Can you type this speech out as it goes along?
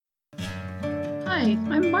Hi,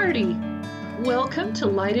 I'm Marty. Welcome to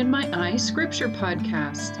Light in My Eye Scripture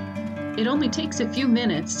Podcast. It only takes a few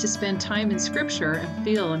minutes to spend time in Scripture and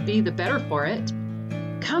feel and be the better for it.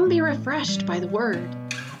 Come be refreshed by the Word.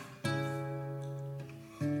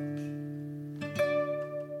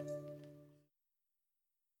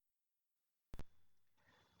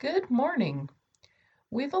 Good morning.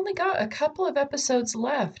 We've only got a couple of episodes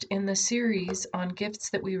left in the series on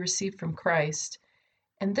gifts that we receive from Christ.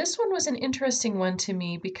 And this one was an interesting one to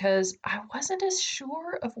me because I wasn't as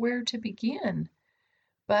sure of where to begin.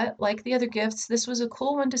 But like the other gifts, this was a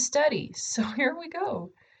cool one to study. So here we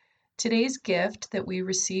go. Today's gift that we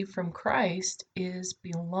receive from Christ is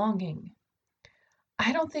belonging.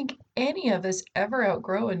 I don't think any of us ever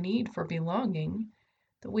outgrow a need for belonging.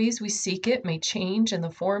 The ways we seek it may change and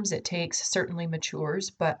the forms it takes certainly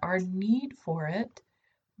matures, but our need for it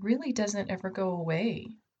really doesn't ever go away.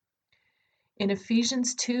 In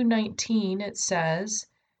Ephesians 2:19 it says,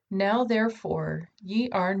 "Now therefore ye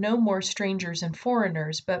are no more strangers and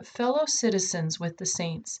foreigners, but fellow citizens with the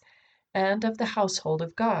saints, and of the household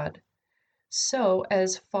of God." So,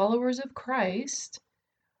 as followers of Christ,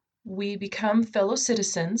 we become fellow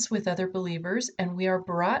citizens with other believers, and we are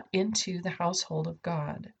brought into the household of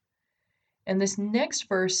God. And this next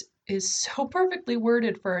verse is so perfectly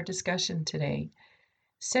worded for our discussion today.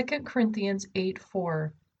 2 Corinthians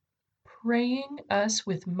 8:4. Praying us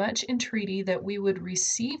with much entreaty that we would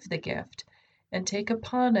receive the gift and take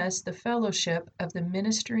upon us the fellowship of the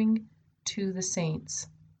ministering to the saints.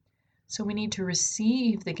 So we need to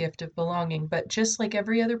receive the gift of belonging, but just like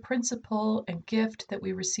every other principle and gift that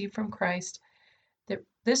we receive from Christ,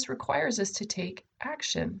 this requires us to take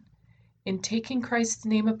action. In taking Christ's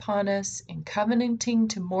name upon us, in covenanting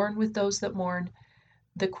to mourn with those that mourn,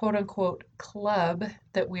 the quote-unquote club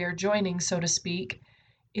that we are joining, so to speak,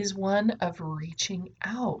 is one of reaching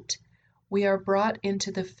out. We are brought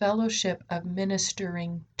into the fellowship of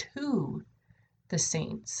ministering to the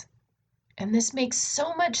saints. And this makes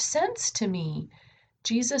so much sense to me.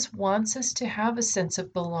 Jesus wants us to have a sense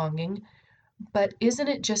of belonging, but isn't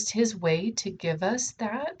it just his way to give us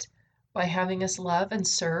that by having us love and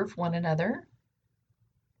serve one another?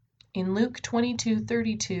 In Luke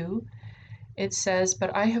 22:32, it says,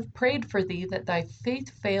 "But I have prayed for thee that thy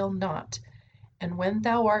faith fail not, and when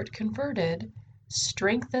thou art converted,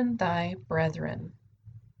 strengthen thy brethren."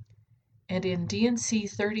 And in D&C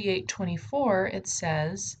 38:24 it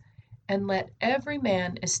says, "And let every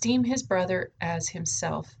man esteem his brother as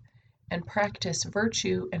himself, and practice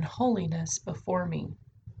virtue and holiness before me."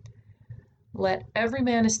 Let every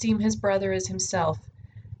man esteem his brother as himself.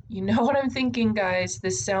 You know what I'm thinking, guys?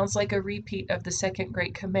 This sounds like a repeat of the second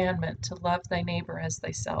great commandment, to love thy neighbor as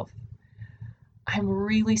thyself. I'm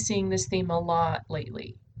really seeing this theme a lot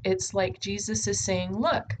lately. It's like Jesus is saying,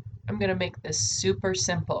 look, I'm going to make this super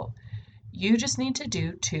simple. You just need to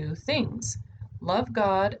do two things. Love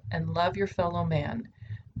God and love your fellow man.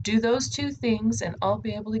 Do those two things and I'll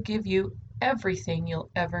be able to give you everything you'll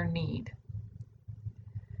ever need.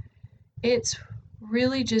 It's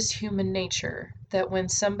really just human nature that when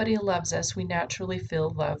somebody loves us, we naturally feel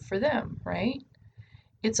love for them, right?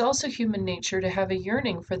 It's also human nature to have a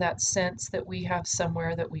yearning for that sense that we have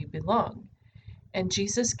somewhere that we belong. And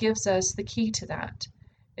Jesus gives us the key to that.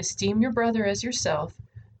 Esteem your brother as yourself,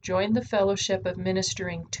 join the fellowship of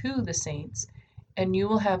ministering to the saints, and you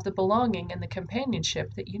will have the belonging and the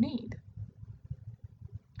companionship that you need.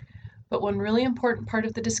 But one really important part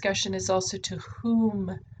of the discussion is also to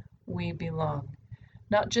whom we belong.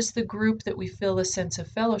 Not just the group that we feel a sense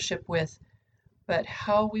of fellowship with, but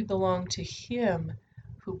how we belong to Him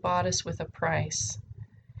who bought us with a price.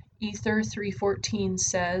 Ether 3:14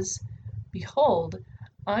 says, "Behold,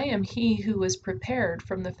 I am he who was prepared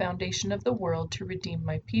from the foundation of the world to redeem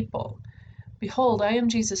my people. Behold, I am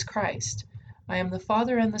Jesus Christ. I am the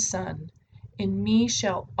Father and the Son. In me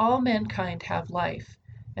shall all mankind have life,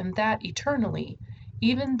 and that eternally,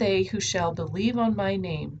 even they who shall believe on my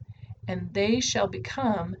name, and they shall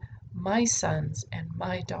become my sons and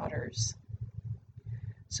my daughters."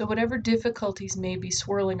 So whatever difficulties may be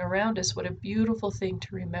swirling around us, what a beautiful thing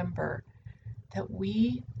to remember that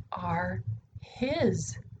we are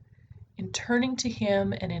His. In turning to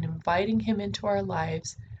Him and in inviting Him into our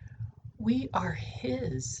lives, we are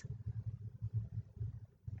His.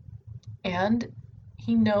 And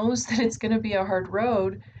He knows that it's going to be a hard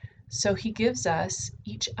road, so He gives us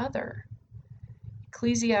each other.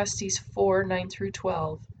 Ecclesiastes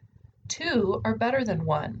 4:9-12. "Two are better than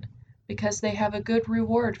one, because they have a good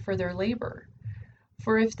reward for their labor.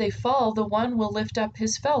 For if they fall, the one will lift up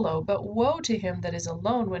his fellow, but woe to him that is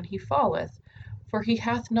alone when he falleth, for he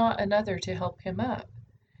hath not another to help him up.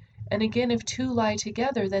 And again, if two lie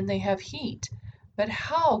together, then they have heat. But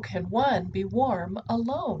how can one be warm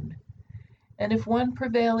alone? And if one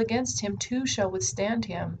prevail against him, two shall withstand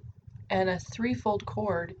him. And a threefold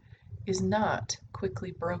cord is not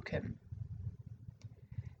quickly broken.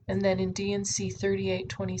 And then in D&C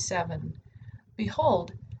 38:27,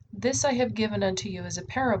 behold, this I have given unto you as a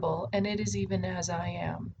parable, and it is even as I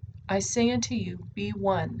am. I say unto you, be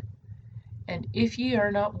one, and if ye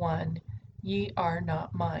are not one, ye are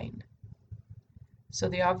not mine. So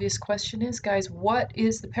the obvious question is, guys, what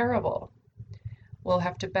is the parable? We'll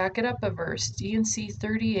have to back it up a verse, D&C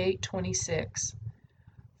 38:26.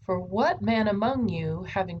 For what man among you,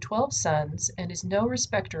 having 12 sons, and is no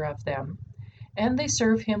respecter of them, and they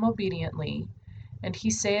serve him obediently, and he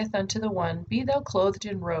saith unto the one, Be thou clothed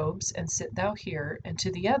in robes, and sit thou here, and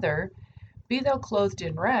to the other, Be thou clothed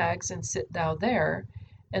in rags, and sit thou there,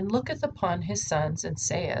 and looketh upon his sons, and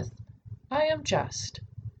saith, I am just.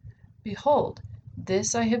 Behold,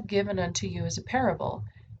 this I have given unto you as a parable,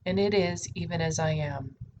 and it is even as I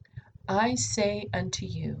am. I say unto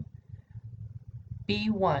you, Be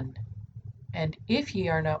one, and if ye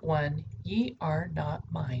are not one, ye are not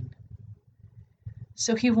mine.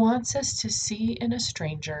 So he wants us to see in a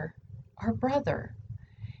stranger our brother.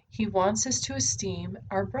 He wants us to esteem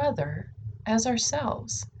our brother as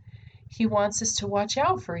ourselves. He wants us to watch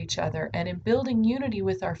out for each other, and in building unity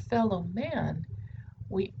with our fellow man,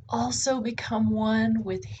 we also become one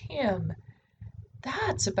with him.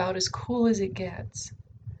 That's about as cool as it gets.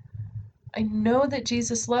 I know that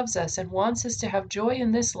Jesus loves us and wants us to have joy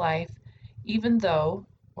in this life, even though,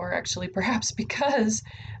 or actually perhaps because,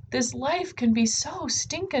 this life can be so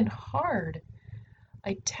stinking hard.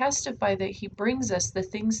 I testify that he brings us the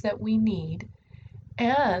things that we need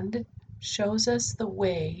and shows us the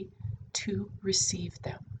way to receive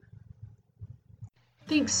them.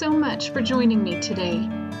 Thanks so much for joining me today.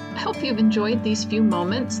 I hope you've enjoyed these few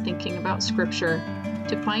moments thinking about Scripture.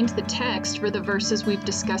 To find the text for the verses we've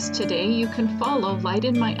discussed today, you can follow Light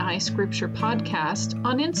in My Eye Scripture Podcast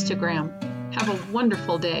on Instagram. Have a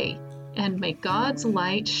wonderful day, and may God's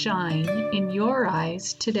light shine in your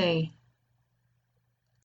eyes today.